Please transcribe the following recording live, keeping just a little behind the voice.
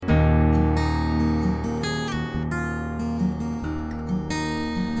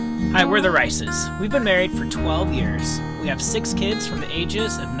Hi, we're the Rices. We've been married for 12 years. We have 6 kids from the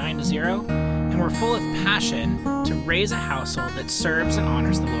ages of 9 to 0, and we're full of passion to raise a household that serves and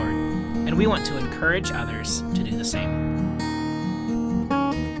honors the Lord. And we want to encourage others to do the same.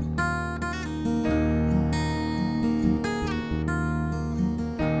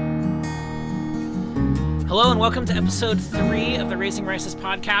 Hello and welcome to episode 3 of the Raising Rices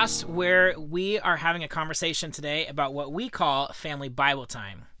podcast, where we are having a conversation today about what we call family Bible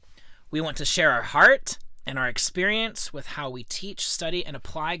time. We want to share our heart and our experience with how we teach, study, and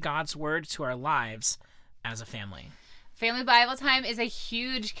apply God's Word to our lives as a family. Family Bible time is a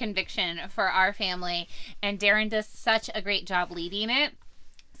huge conviction for our family, and Darren does such a great job leading it.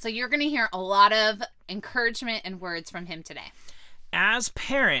 So you're going to hear a lot of encouragement and words from him today. As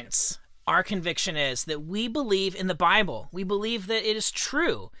parents, our conviction is that we believe in the Bible. We believe that it is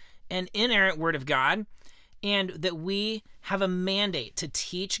true, an inerrant Word of God, and that we have a mandate to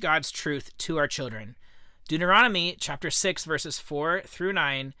teach God's truth to our children. Deuteronomy chapter 6, verses 4 through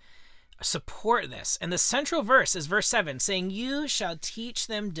 9 support this. And the central verse is verse 7, saying, "You shall teach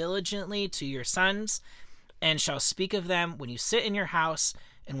them diligently to your sons, and shall speak of them when you sit in your house,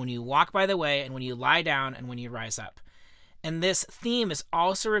 and when you walk by the way, and when you lie down, and when you rise up." And this theme is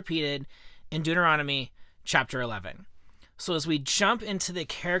also repeated in Deuteronomy chapter 11. So as we jump into the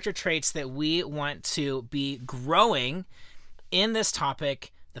character traits that we want to be growing in this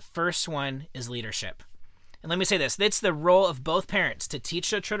topic, the first one is leadership. And let me say this, it's the role of both parents to teach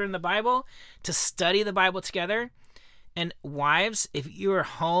their children the Bible, to study the Bible together. And wives, if you are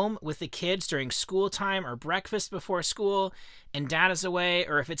home with the kids during school time or breakfast before school and dad is away,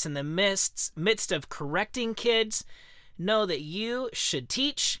 or if it's in the midst of correcting kids, know that you should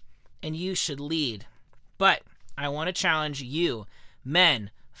teach and you should lead. But I want to challenge you,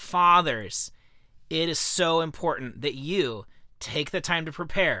 men, fathers. It is so important that you take the time to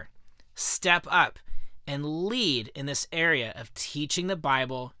prepare, step up, and lead in this area of teaching the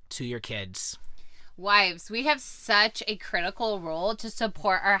Bible to your kids. Wives, we have such a critical role to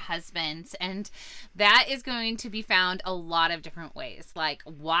support our husbands, and that is going to be found a lot of different ways. Like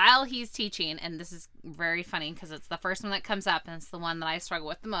while he's teaching, and this is very funny because it's the first one that comes up and it's the one that I struggle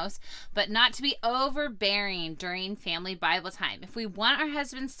with the most, but not to be overbearing during family Bible time. If we want our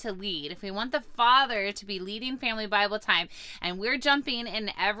husbands to lead, if we want the father to be leading family Bible time and we're jumping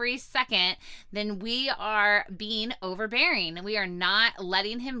in every second, then we are being overbearing and we are not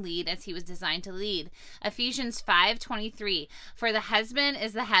letting him lead as he was designed to lead. Ephesians 5:23, "For the husband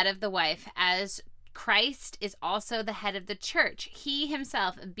is the head of the wife, as Christ is also the head of the church, he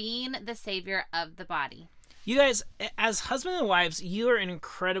himself being the Savior of the body." You guys, as husband and wives, you are an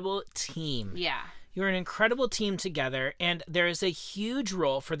incredible team. Yeah. You're an incredible team together, and there is a huge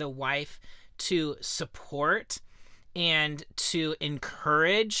role for the wife to support and to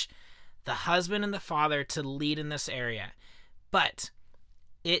encourage the husband and the father to lead in this area. But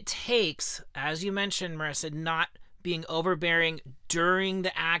it takes, as you mentioned, Marissa, not being overbearing during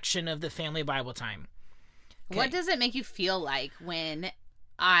the action of the family Bible time. Okay. What does it make you feel like when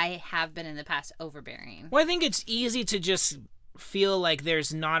I have been in the past overbearing? Well, I think it's easy to just feel like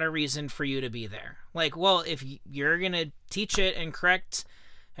there's not a reason for you to be there. Like, well, if you're going to teach it and correct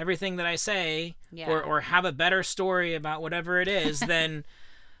everything that I say, yeah, or have a better story about whatever it is, then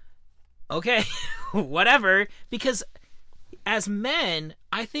okay, whatever. Because as men,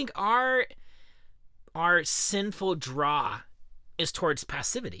 I think our sinful draw is towards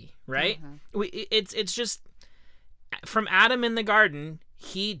passivity, right? Mm-hmm. It's just from Adam in the garden,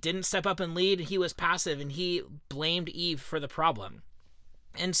 he didn't step up and lead. He was passive and he blamed Eve for the problem.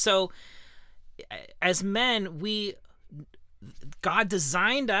 And so as men, God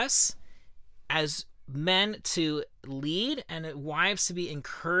designed us as men to lead and wives to be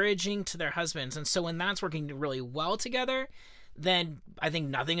encouraging to their husbands. And so when that's working really well together, then I think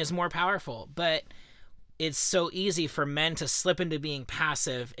nothing is more powerful. But it's so easy for men to slip into being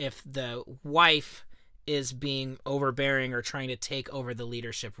passive if the wife is being overbearing or trying to take over the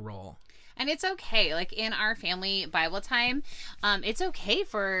leadership role. And it's okay. Like in our family Bible time, it's okay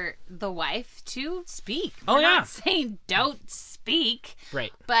for the wife to speak. We're not saying don't speak.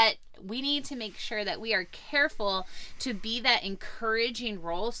 Right. But we need to make sure that we are careful to be that encouraging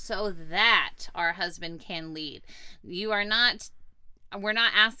role so that our husband can lead. We're not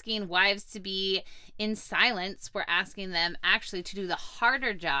asking wives to be in silence. We're asking them actually to do the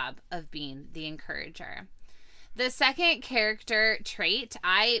harder job of being the encourager. The second character trait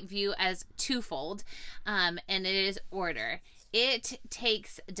I view as twofold, and it is order. It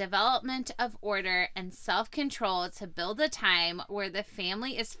takes development of order and self-control to build a time where the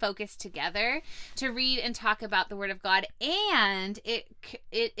family is focused together to read and talk about the Word of God, and it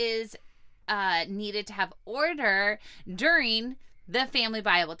is needed to have order during the family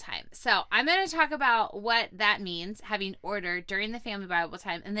Bible time. So I'm going to talk about what that means, having order during the family Bible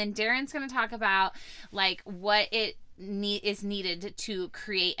time, and then Darren's going to talk about like what it is needed to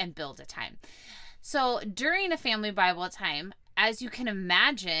create and build a time. So during a family Bible time, as you can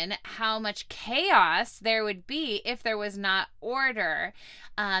imagine how much chaos there would be if there was not order,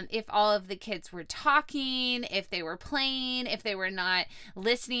 if all of the kids were talking, if they were playing, if they were not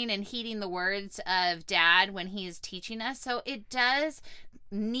listening and heeding the words of Dad when he is teaching us. So it does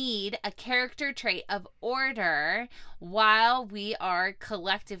need a character trait of order while we are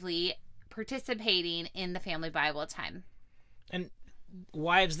collectively participating in the family Bible time. And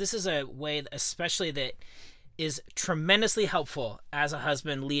wives, this is a way especially that is tremendously helpful as a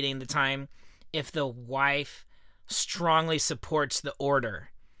husband leading the time if the wife strongly supports the order.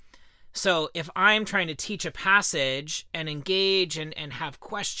 So if I'm trying to teach a passage and engage and have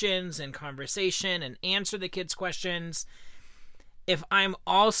questions and conversation and answer the kids' questions, if I'm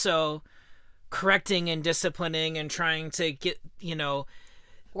also correcting and disciplining and trying to get,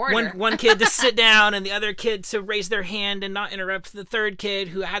 one kid to sit down and the other kid to raise their hand and not interrupt the third kid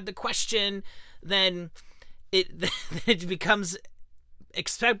who had the question, then it becomes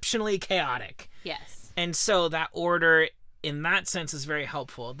exceptionally chaotic. Yes. And so that order in that sense is very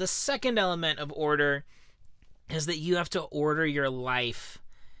helpful. The second element of order is that you have to order your life.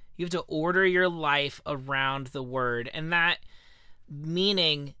 You have to order your life around the Word. And that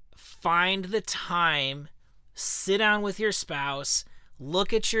meaning find the time, sit down with your spouse,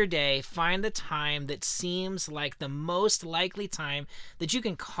 look at your day, find the time that seems like the most likely time that you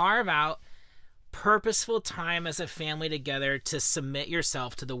can carve out purposeful time as a family together to submit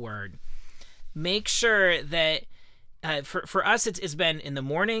yourself to the Word. Make sure that for us it's been in the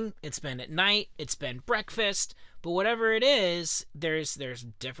morning, it's been at night, it's been breakfast, but whatever it is, there's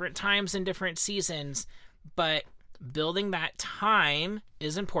different times and different seasons, but building that time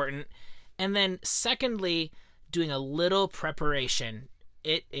is important. And then secondly, doing a little preparation.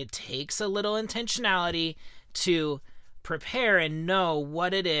 It takes a little intentionality to prepare and know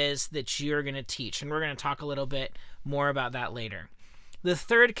what it is that you're going to teach. And we're going to talk a little bit more about that later. The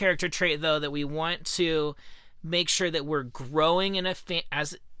third character trait, though, that we want to make sure that we're growing in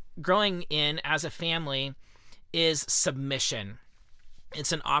as a family is submission.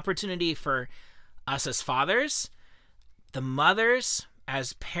 It's an opportunity for us as fathers, the mothers,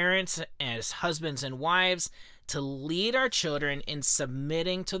 as parents, as husbands and wives, to lead our children in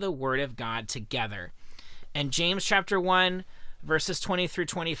submitting to the Word of God together. And James chapter 1, verses 20 through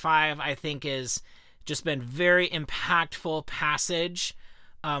 25, I think is just been very impactful passage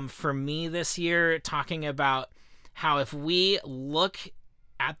for me this year, talking about how if we look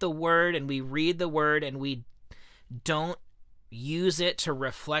at the Word and we read the Word and we don't use it to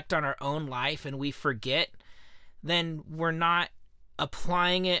reflect on our own life and we forget, then we're not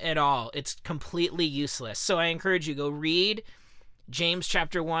applying it at all. It's completely useless. So I encourage you, go read James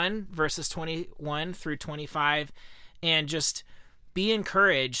chapter 1, verses 21 through 25, and just be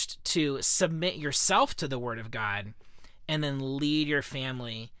encouraged to submit yourself to the Word of God and then lead your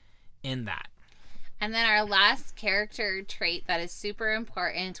family in that. And then our last character trait that is super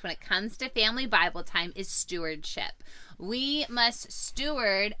important when it comes to family Bible time is stewardship. We must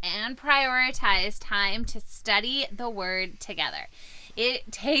steward and prioritize time to study the Word together.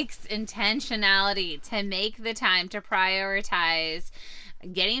 It takes intentionality to make the time to prioritize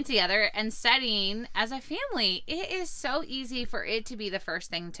getting together and studying as a family. It is so easy for it to be the first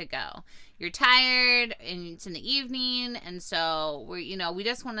thing to go. You're tired and it's in the evening, and so we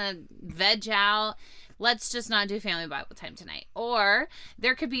just want to veg out. Let's just not do family Bible time tonight. Or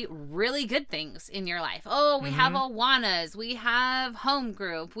there could be really good things in your life. Oh, we have Awanas, we have home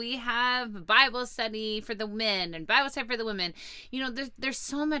group, we have Bible study for the men and Bible study for the women. There's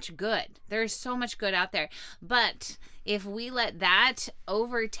so much good. There's so much good out there. But if we let that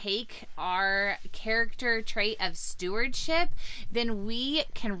overtake our character trait of stewardship, then we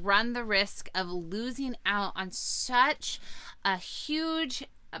can run the risk of losing out on such a huge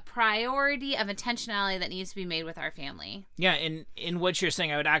priority of intentionality that needs to be made with our family. Yeah, in what you're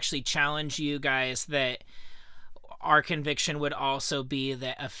saying, I would actually challenge you guys that our conviction would also be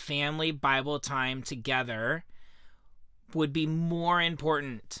that a family Bible time together would be more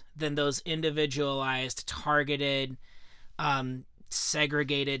important than those individualized, targeted,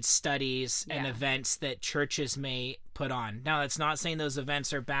 segregated studies and events that churches may put on. Now, that's not saying those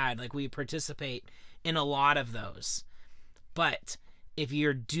events are bad. Like, we participate in a lot of those. But if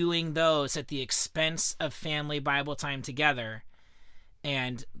you're doing those at the expense of family Bible time together,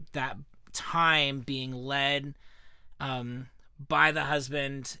 and that time being led by the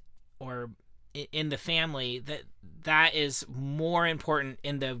husband or in the family, that is more important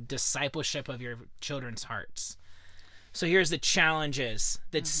in the discipleship of your children's hearts. So here's the challenges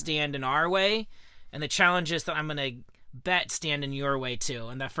that stand in our way, and the challenges that I'm going to bet stand in your way too.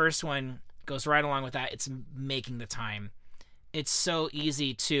 And the first one goes right along with that. It's making the time. It's so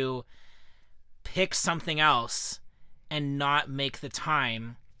easy to pick something else and not make the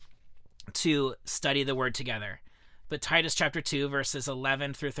time to study the word together. But Titus chapter 2, verses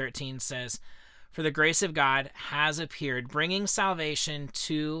 11 through 13 says, "For the grace of God has appeared, bringing salvation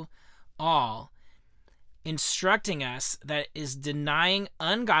to all, instructing us that is denying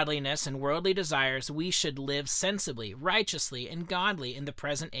ungodliness and worldly desires, we should live sensibly, righteously, and godly in the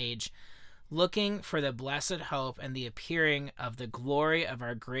present age, looking for the blessed hope and the appearing of the glory of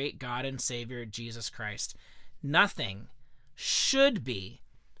our great God and Savior, Jesus Christ. Nothing should be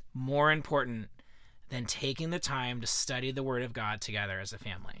more important than taking the time to study the Word of God together as a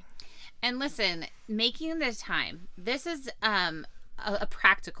family." And listen, making the time, this is a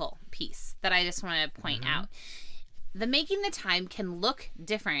practical piece that I just want to point out. The making the time can look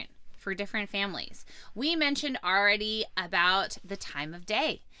different for different families. We mentioned already about the time of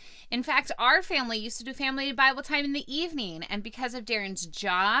day. In fact, our family used to do family Bible time in the evening, and because of Darren's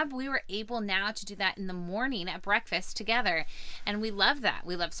job, we were able now to do that in the morning at breakfast together, and we love that.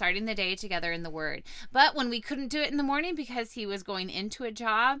 We love starting the day together in the Word. But when we couldn't do it in the morning because he was going into a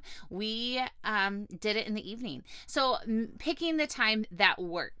job, we did it in the evening. So picking the time that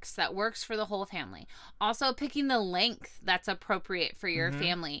works for the whole family. Also picking the length that's appropriate for your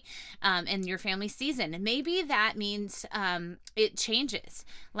family and your family season. And maybe that means it changes.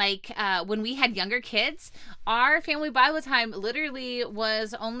 Like when we had younger kids, our family Bible time literally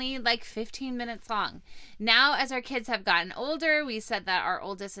was only like 15 minutes long. Now, as our kids have gotten older, we said that our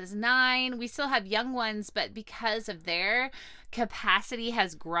oldest is 9. We still have young ones, but because of their capacity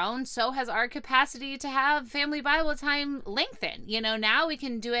has grown, so has our capacity to have family Bible time lengthen. You know, now we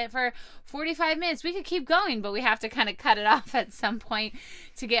can do it for 45 minutes. We could keep going, but we have to kind of cut it off at some point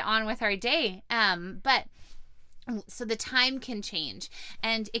to get on with our day. So the time can change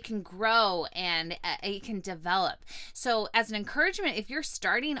and it can grow and it can develop. So as an encouragement, if you're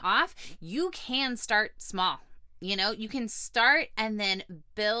starting off, you can start small. You know, you can start and then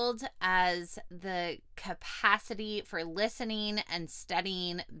build as the capacity for listening and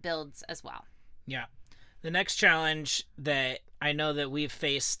studying builds as well. Yeah. The next challenge that I know that we've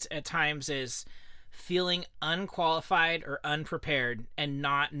faced at times is feeling unqualified or unprepared and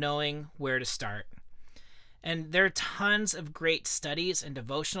not knowing where to start. And there are tons of great studies and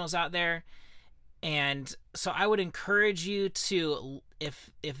devotionals out there. And so I would encourage you to,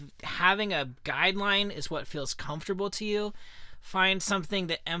 if having a guideline is what feels comfortable to you, find something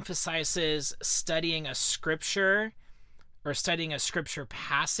that emphasizes studying a scripture or studying a scripture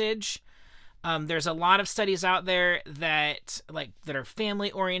passage. There's a lot of studies out there that are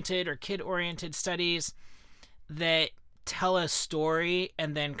family-oriented or kid-oriented studies that tell a story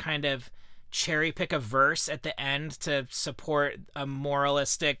and then kind of cherry pick a verse at the end to support a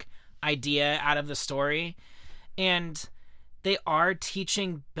moralistic idea out of the story. And they are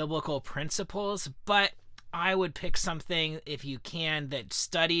teaching biblical principles, but I would pick something, if you can, that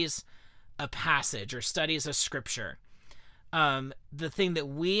studies a passage or studies a scripture. The thing that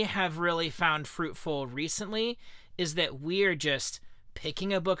we have really found fruitful recently is that we are just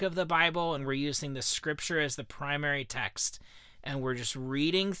picking a book of the Bible and we're using the scripture as the primary text. And we're just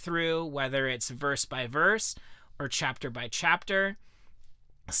reading through, whether it's verse by verse or chapter by chapter,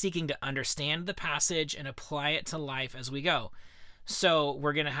 seeking to understand the passage and apply it to life as we go. So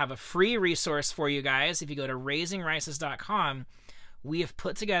we're going to have a free resource for you guys. If you go to raisingrices.com, we have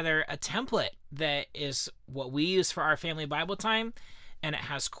put together a template that is what we use for our family Bible time, and it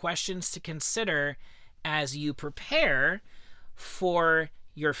has questions to consider as you prepare for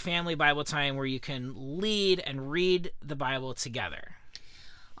your family Bible time where you can lead and read the Bible together.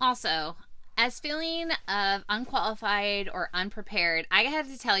 Also, as feeling of unqualified or unprepared, I have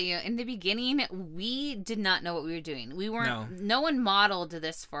to tell you, in the beginning, we did not know what we were doing. No one modeled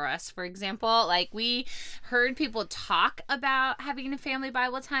this for us. For example, we heard people talk about having a family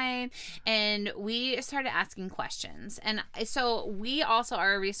Bible time, and we started asking questions. And so we also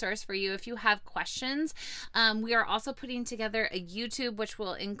are a resource for you if you have questions. We are also putting together a YouTube, which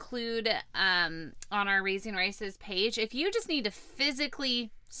will include on our Raising Rices page. If you just need to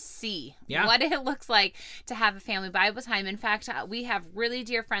physically see Yeah. what it looks like to have a family Bible time. In fact, we have really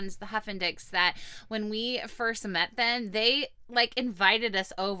dear friends, the Huffendicks, that when we first met them, they like invited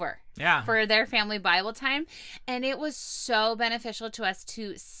us over Yeah. for their family Bible time. And it was so beneficial to us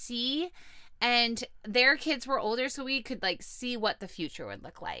to see, and their kids were older, so we could like see what the future would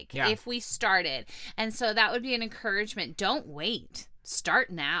look like if we started. And so that would be an encouragement. Don't wait. Start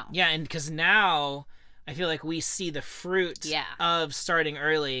now. Yeah, and because now I feel like we see the fruit of starting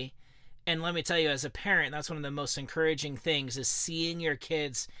early. And let me tell you, as a parent, that's one of the most encouraging things, is seeing your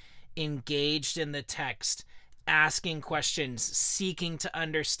kids engaged in the text, asking questions, seeking to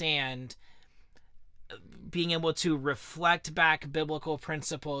understand, being able to reflect back biblical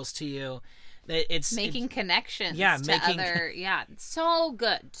principles to you. It's making connections to other so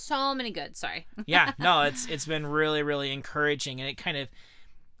good, so many good it's been really, really encouraging, and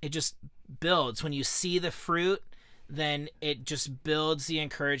it just builds. When you see the fruit, then it just builds the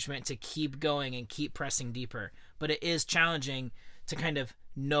encouragement to keep going and keep pressing deeper. But it is challenging to kind of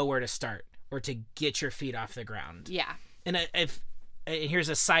know where to start or to get your feet off the ground. And and here's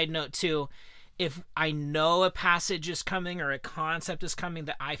a side note too, if I know a passage is coming or a concept is coming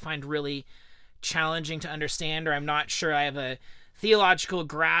that I find really challenging to understand, or I'm not sure I have a theological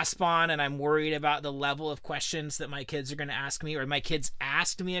grasp on, and I'm worried about the level of questions that my kids are going to ask me, or my kids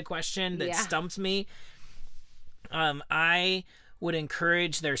asked me a question that stumped me, I would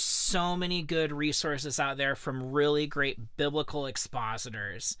encourage, there's so many good resources out there from really great biblical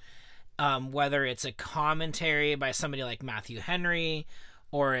expositors, whether it's a commentary by somebody like Matthew Henry,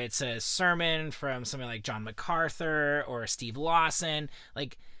 or it's a sermon from somebody like John MacArthur or Steve Lawson.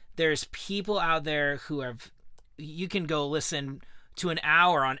 Like, there's people out there who you can go listen to an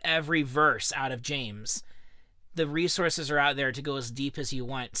hour on every verse out of James. The resources are out there to go as deep as you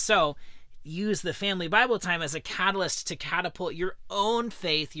want. So use the family Bible time as a catalyst to catapult your own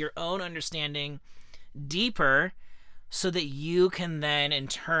faith, your own understanding deeper, so that you can then in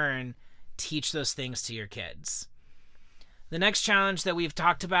turn teach those things to your kids. The next challenge that we've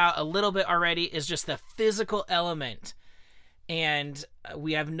talked about a little bit already is just the physical element. And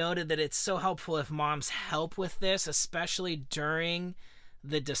we have noted that it's so helpful if moms help with this, especially during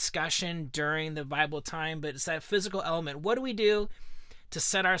the discussion, during the Bible time. But it's that physical element. What do we do to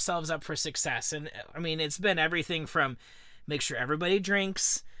set ourselves up for success? And I mean, it's been everything from make sure everybody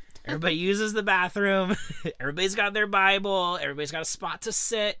drinks, everybody uses the bathroom, everybody's got their Bible, everybody's got a spot to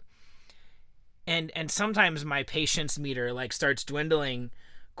sit. And sometimes my patience meter like starts dwindling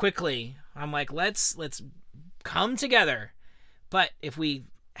quickly. I'm like, let's come together. But if we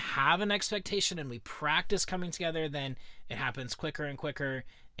have an expectation and we practice coming together, then it happens quicker and quicker,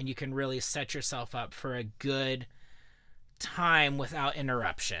 and you can really set yourself up for a good time without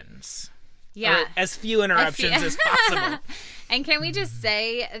interruptions. Yeah. Or as few interruptions as possible. And can we just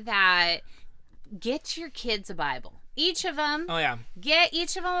say that get your kids a Bible. Each of them. Oh, yeah. Get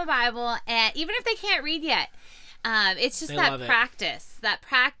each of them a Bible, and even if they can't read yet, it's just that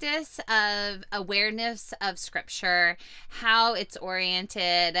practice of awareness of Scripture, how it's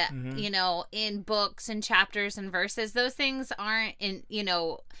oriented, in books and chapters and verses. Those things aren't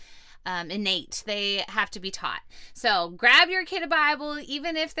innate. They have to be taught. So grab your kid a Bible,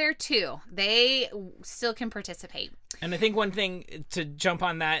 even if they're 2. They still can participate. And I think one thing to jump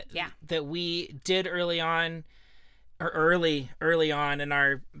on that we did early on in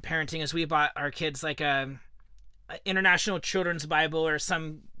our parenting is we bought our kids like a International Children's Bible or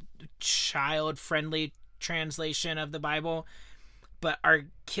some child-friendly translation of the Bible. But our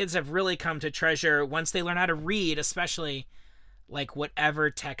kids have really come to treasure, once they learn how to read, especially, like whatever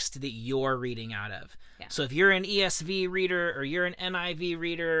text that you're reading out of. Yeah. So if you're an ESV reader or you're an NIV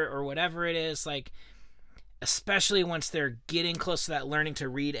reader or whatever it is, like, especially once they're getting close to that learning to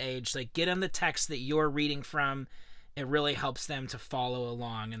read age, like, get them the text that you're reading from. It really helps them to follow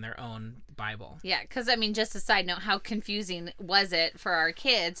along in their own Bible. Yeah, because, I mean, just a side note, how confusing was it for our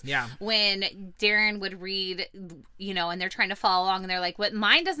kids when Darren would read, and they're trying to follow along, and they're like, what?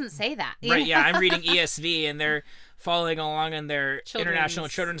 Mine doesn't say that. Right, yeah, I'm reading ESV, and they're following along in their International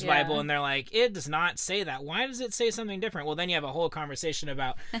Children's Bible, and they're like, it does not say that. Why does it say something different? Well, then you have a whole conversation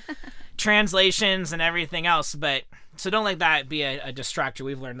about translations and everything else, but... So don't let that be a distractor.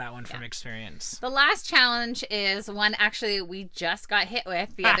 We've learned that one from experience. The last challenge is one actually we just got hit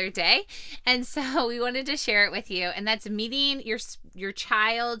with the other day. And so we wanted to share it with you. And that's meeting your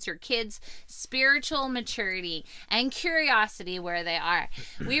child's, your kid's spiritual maturity and curiosity where they are.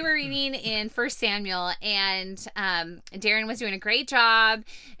 We were reading in 1 Samuel, and Darren was doing a great job.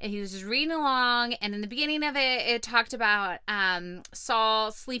 And he was just reading along. And in the beginning of it, it talked about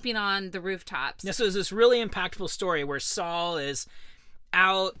Saul sleeping on the rooftops. Yeah, so there's this really impactful story where Saul is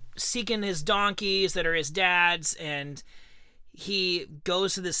out seeking his donkeys that are his dad's, and he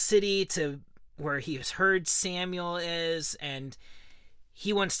goes to the city to where he has heard Samuel is, and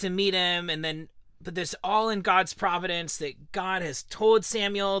he wants to meet him, but there's all in God's providence that God has told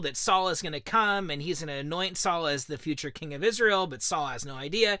Samuel that Saul is going to come, and he's going to anoint Saul as the future king of Israel, but Saul has no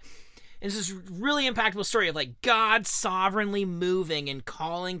idea. And it's this really impactful story of like God sovereignly moving and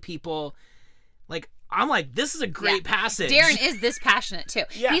calling people. Like, I'm like, this is a great passage. Darren is this passionate too.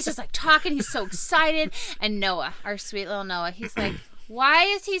 Yeah. He's just like talking. He's so excited. And Noah, our sweet little Noah, he's like, why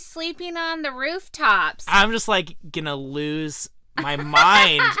is he sleeping on the rooftops? I'm just like gonna lose my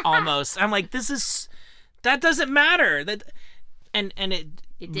mind almost. I'm like, that doesn't matter.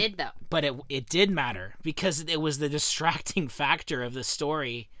 It did though. But it did matter because it was the distracting factor of the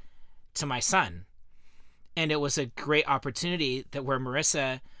story to my son. And it was a great opportunity that where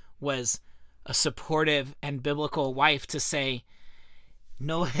Marissa was a supportive and biblical wife to say,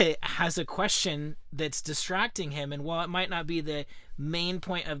 Noah has a question that's distracting him, and while it might not be the main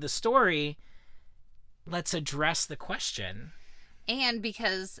point of the story, let's address the question. And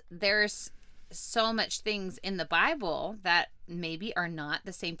because there's so much things in the Bible that maybe are not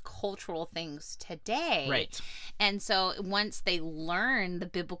the same cultural things today. Right. And so once they learn the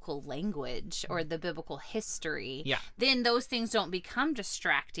biblical language or the biblical history, then those things don't become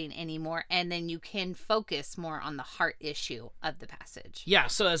distracting anymore, and then you can focus more on the heart issue of the passage. Yeah,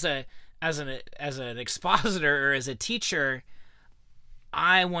 so as an expositor or as a teacher,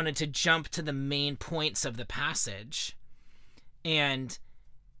 I wanted to jump to the main points of the passage. And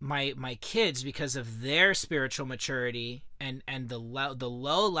my kids, because of their spiritual maturity and the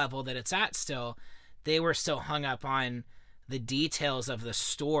low level that it's at still, they were still hung up on the details of the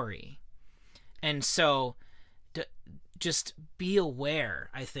story. And so just be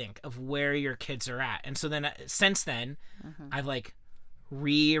aware, I think, of where your kids are at. And so then since then, I've like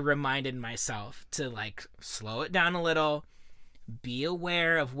reminded myself to like slow it down a little, be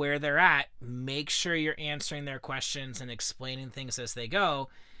aware of where they're at, make sure you're answering their questions and explaining things as they go.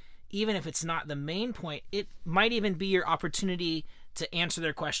 Even if it's not the main point, it might even be your opportunity to answer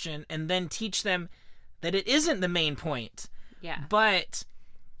their question and then teach them that it isn't the main point. Yeah. But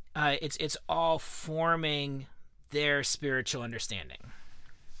it's all forming their spiritual understanding.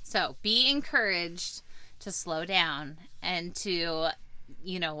 So be encouraged to slow down and to,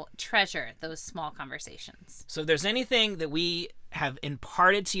 treasure those small conversations. So if there's anything that we have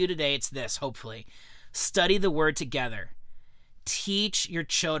imparted to you today, it's this, hopefully. Study the word together. Teach your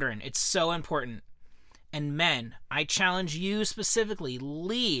children. It's so important. And men, I challenge you specifically,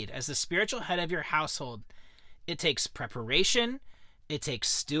 lead as the spiritual head of your household. It takes preparation. It takes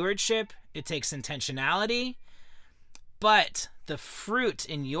stewardship. It takes intentionality. But the fruit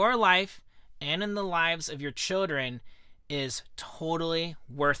in your life and in the lives of your children is totally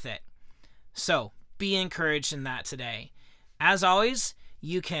worth it. So be encouraged in that today. As always,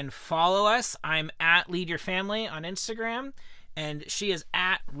 you can follow us. I'm at Lead Your Family on Instagram, and she is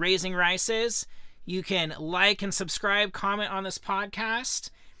at Raising Rices. You can like and subscribe, comment on this podcast,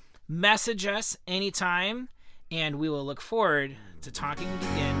 message us anytime, and we will look forward to talking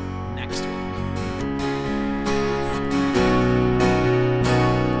again next week.